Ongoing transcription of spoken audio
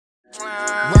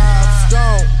Rob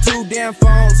Stone, 2 damn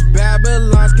phones,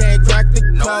 Babylons can't crack the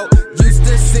code. Used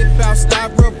to sip out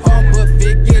styrofoam, but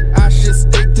figured I should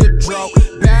stick to dro.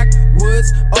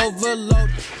 Backwoods overload.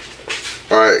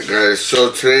 Alright guys,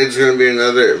 so today's going to be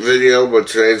another video, but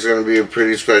today's going to be a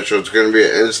pretty special. It's going to be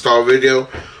an install video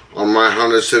on my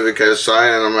Honda Civic Si,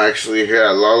 and I'm actually here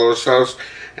at Lalo's house,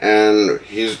 and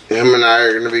him and I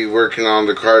are going to be working on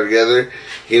the car together.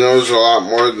 He knows a lot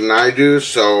more than I do,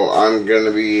 so I'm going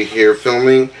to be here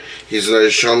filming. He's going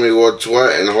to show me what's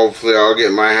what, and hopefully I'll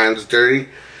get my hands dirty.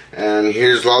 And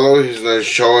here's Lalo. He's going to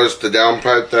show us the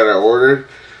downpipe that I ordered.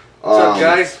 What's up,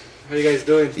 guys? How you guys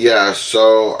doing? Yeah,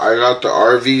 so I got the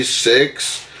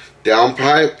RV6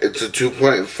 downpipe. It's a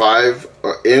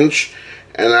 2.5 inch,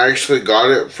 and I actually got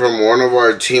it from one of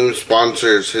our team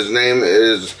sponsors. His name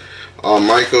is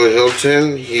Michael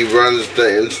Hilton. He runs the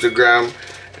Instagram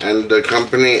and the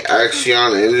company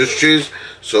AXION INUSTRIES.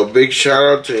 So big shout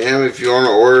out to him. If you want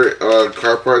to order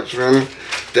car parts from him,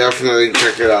 definitely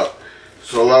check it out.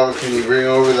 So Lalo, can you bring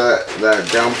over that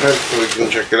downpipe so we can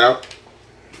check it out?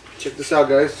 Check this out,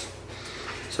 guys.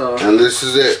 And this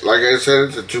is it. Like I said,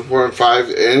 it's a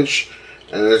 2.5 inch,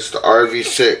 and it's the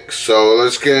RV6. So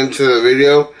let's get into the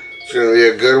video. It's going to be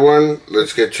a good one.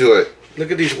 Let's get to it. Look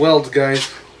at these welds,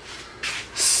 guys.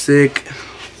 Sick.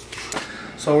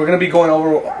 So we're going to be going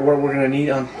over what we're going to need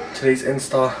on today's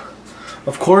install.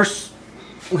 Of course,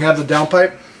 we have the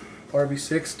downpipe,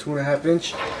 RV6, 2.5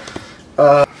 inch.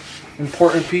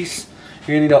 Important piece.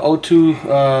 You're going to need an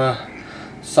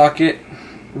O2 socket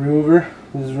remover.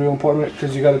 This is real important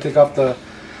because you got to take off the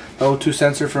O2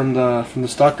 sensor from the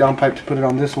stock downpipe to put it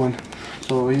on this one.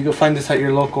 So you can find this at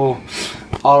your local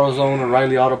AutoZone or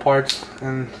Riley Auto Parts,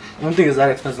 and I don't think it's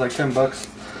that expensive, like 10 bucks.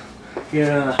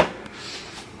 Yeah,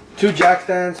 2 jack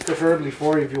stands, preferably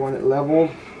 4 if you want it leveled.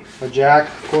 A jack,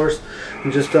 of course,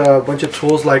 and just a bunch of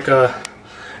tools like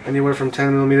anywhere from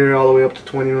 10mm all the way up to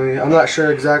 20mm. I'm not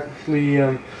sure exactly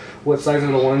what size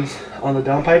are the ones on the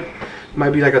downpipe. It might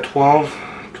be like a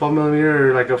 12mm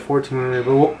or like a 14mm,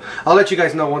 but I'll let you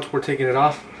guys know once we're taking it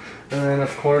off. And then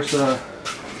of course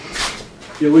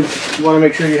you want to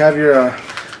make sure you have your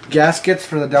gaskets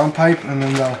for the downpipe, and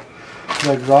then the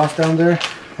exhaust down there,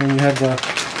 and you have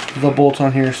the bolts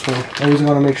on here, so always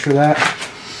want to make sure that.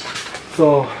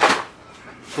 So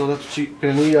that's what you're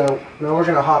gonna need. Now we're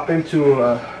gonna hop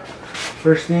into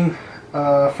first thing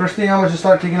I'm gonna just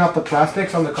start taking off the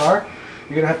plastics on the car.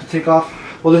 You're gonna have to take off.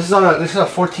 Well, this is a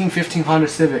 14-15 Honda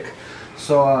Civic,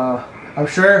 so I'm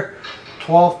sure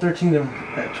 12 and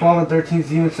 13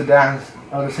 even sedans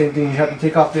are the same thing. You have to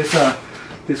take off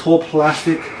this whole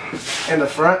plastic in the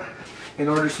front in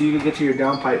order so you can get to your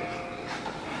downpipe,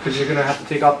 because you're gonna have to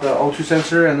take off the O2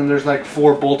 sensor, and then there's like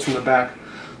 4 bolts in the back.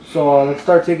 So let's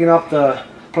start taking off the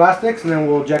plastics, and then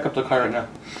we'll jack up the car right now.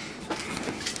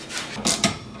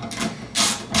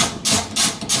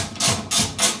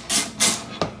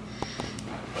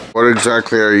 What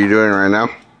exactly are you doing right now?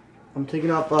 I'm taking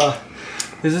off,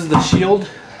 this is the shield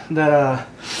that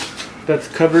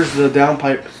covers the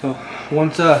downpipe. So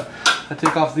once I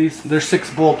take off these, there's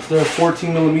 6 bolts. They're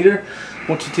 14mm.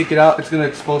 Once you take it out, it's going to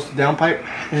expose the downpipe.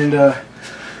 And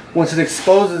once it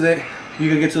exposes it, you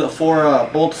can get to the 4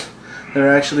 bolts that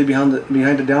are actually behind the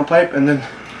downpipe. And then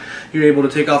you're able to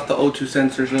take off the O2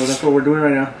 sensor. So that's what we're doing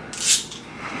right now.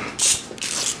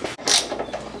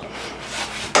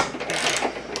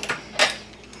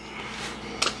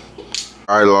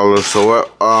 Alright Lalo, so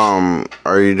what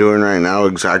are you doing right now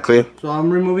exactly? So I'm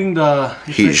removing the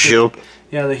heat shield.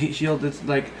 Yeah, the heat shield. It's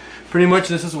like pretty much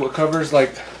this is what covers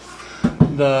like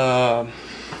the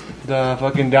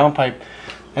fucking downpipe.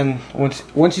 And once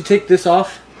you take this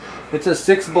off, it's a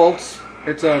 6 bolts.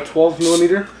 It's a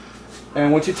 12mm,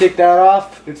 and once you take that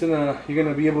off, you're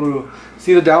gonna be able to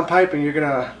see the downpipe, and you're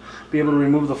gonna be able to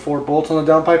remove the 4 bolts on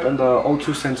the downpipe and the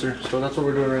O2 sensor. So that's what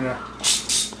we're doing right now.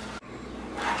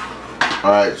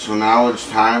 Alright, so now it's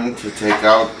time to take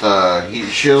out the heat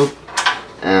shield,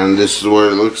 and this is what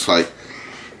it looks like.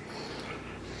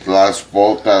 The last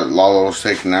bolt that Lalo was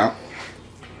taking out.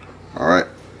 Alright.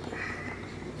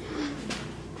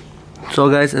 So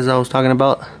guys, as I was talking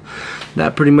about,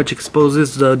 that pretty much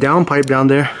exposes the downpipe down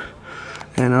there.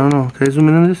 And I don't know, can I zoom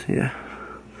in on this? Yeah.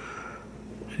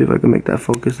 See if I can make that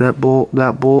focus. That bolt.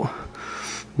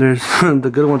 There's the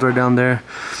good ones are down there.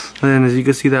 And then as you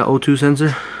can see, that O2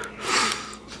 sensor.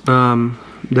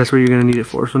 That's what you're gonna need it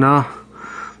for. So now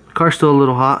the car's still a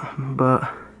little hot, but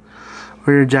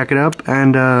we're gonna jack it up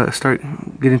and start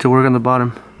getting to work on the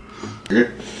bottom.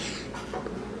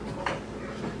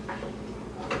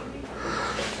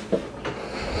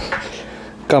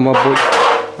 Got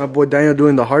my boy Daniel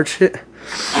doing the hard shit.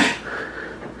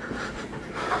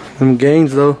 Them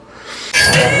gains though.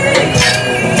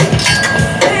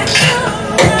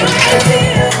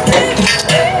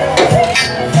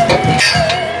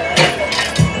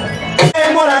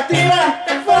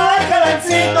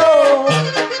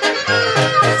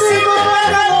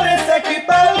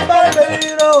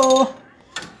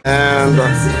 And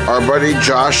our buddy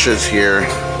Josh is here.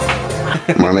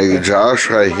 My nigga Josh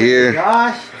right here.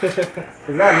 Josh, is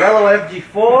that mellow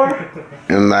FG4?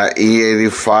 In that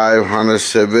E85 Honda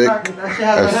Civic. That shit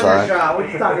has a hammer shot. What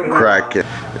you talking about? Crack it.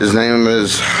 His name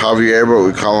is Javier, but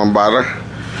we call him Bada.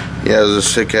 He has a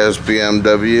sick ass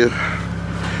BMW.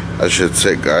 That shit's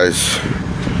sick, guys.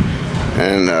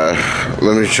 And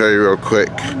let me show you real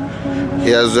quick. He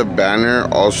has a banner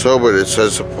also, but it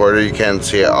says supporter. You can't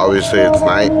see it. Obviously, it's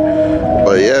night.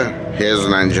 But yeah, he has a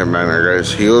 9-gen banner,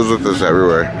 guys. He goes with us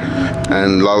everywhere.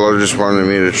 And Lalo just wanted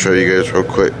me to show you guys real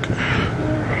quick.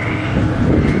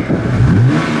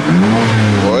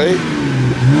 Boy,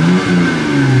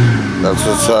 that's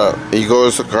what's up. He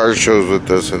goes to car shows with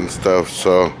us and stuff,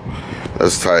 so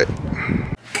that's tight.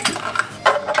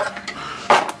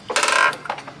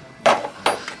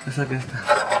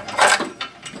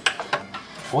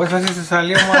 Pues así se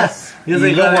salió más. Y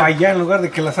luego allá en lugar de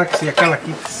que la saques y acá la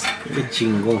quites. Qué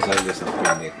chingón salió esa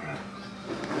pendeja.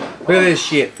 Look at this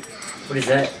shit. What is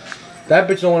that? That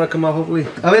bitch don't want to come out, hopefully.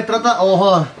 A ver, trata. Oh,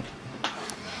 hold on.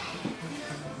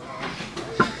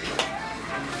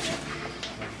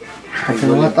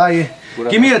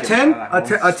 Give me a 10. A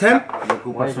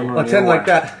 10 like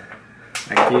that.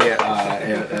 Aquí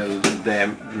the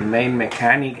main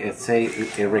mechanic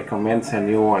it recommends a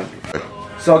new one.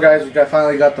 So guys, we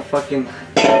finally got the fucking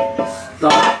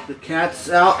stuff, the cats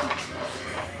out.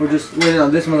 We're just waiting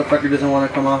on this motherfucker doesn't want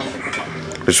to come off.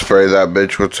 We spray that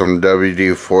bitch with some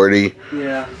WD-40.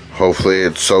 Yeah. Hopefully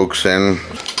it soaks in.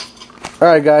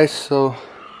 Alright guys, so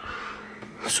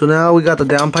now we got the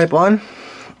downpipe on.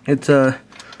 It's pretty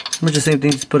much the same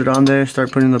thing, just put it on there,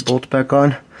 start putting the bolts back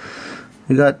on.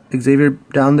 We got Xavier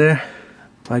down there,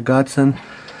 my godson.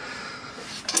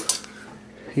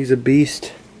 He's a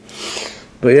beast.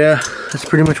 But yeah, that's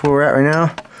pretty much where we're at right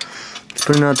now. Just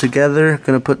putting it all together.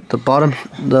 Gonna put the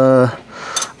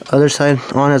other side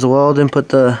on as well. Then put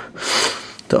the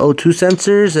O2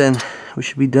 sensors, and we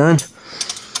should be done.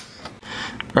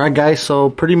 All right, guys.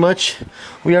 So pretty much,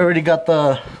 we already got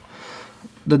the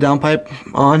downpipe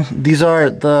on. These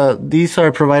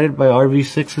are provided by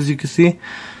RV6, as you can see.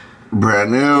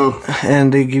 Brand new.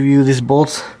 And they give you these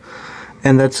bolts,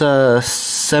 and that's a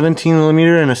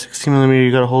 17mm and a 16mm.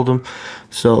 You gotta hold them.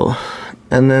 So,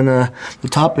 and then the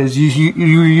top is you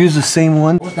use the same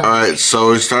one. Alright,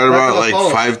 so we started about like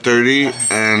 5:30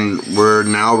 and we're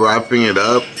now wrapping it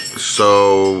up.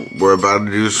 So we're about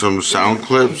to do some sound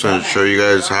clips and show you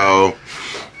guys how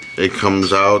it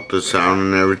comes out, the sound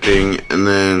and everything. And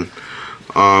then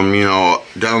you know,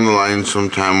 down the line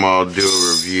sometime I'll do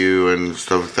a review and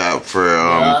stuff like that for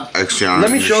AXION.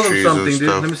 Let me show them something, dude.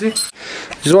 Let me see.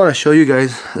 Just want to show you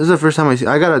guys. This is the first time I see.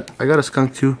 I got a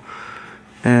skunk too.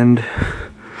 And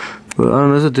but I don't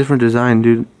know, it's a different design,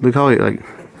 dude. Look how it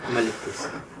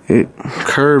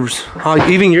curves. Oh,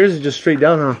 even yours is just straight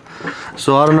down, huh?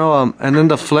 So I don't know. And then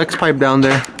the flex pipe down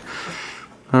there.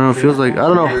 I don't know. It feels like, I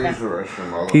don't know.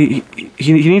 He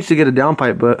needs to get a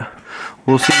downpipe, but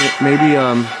we'll see. Maybe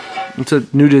it's a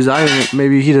new design.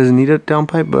 Maybe he doesn't need a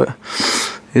downpipe, but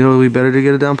it'll be better to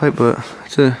get a downpipe. But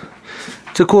it's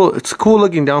a cool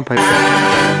looking downpipe.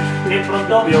 De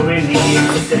pronto vio venir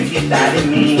cerquita de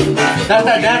mí. That's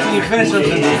that dance when you finish with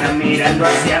it. Mirando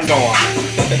hacia todo.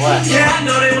 Yeah, I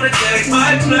know they wanna take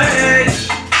my place.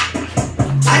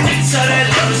 I can tell that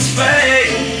love is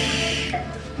fake.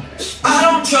 I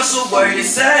don't trust a word you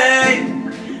say.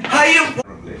 How you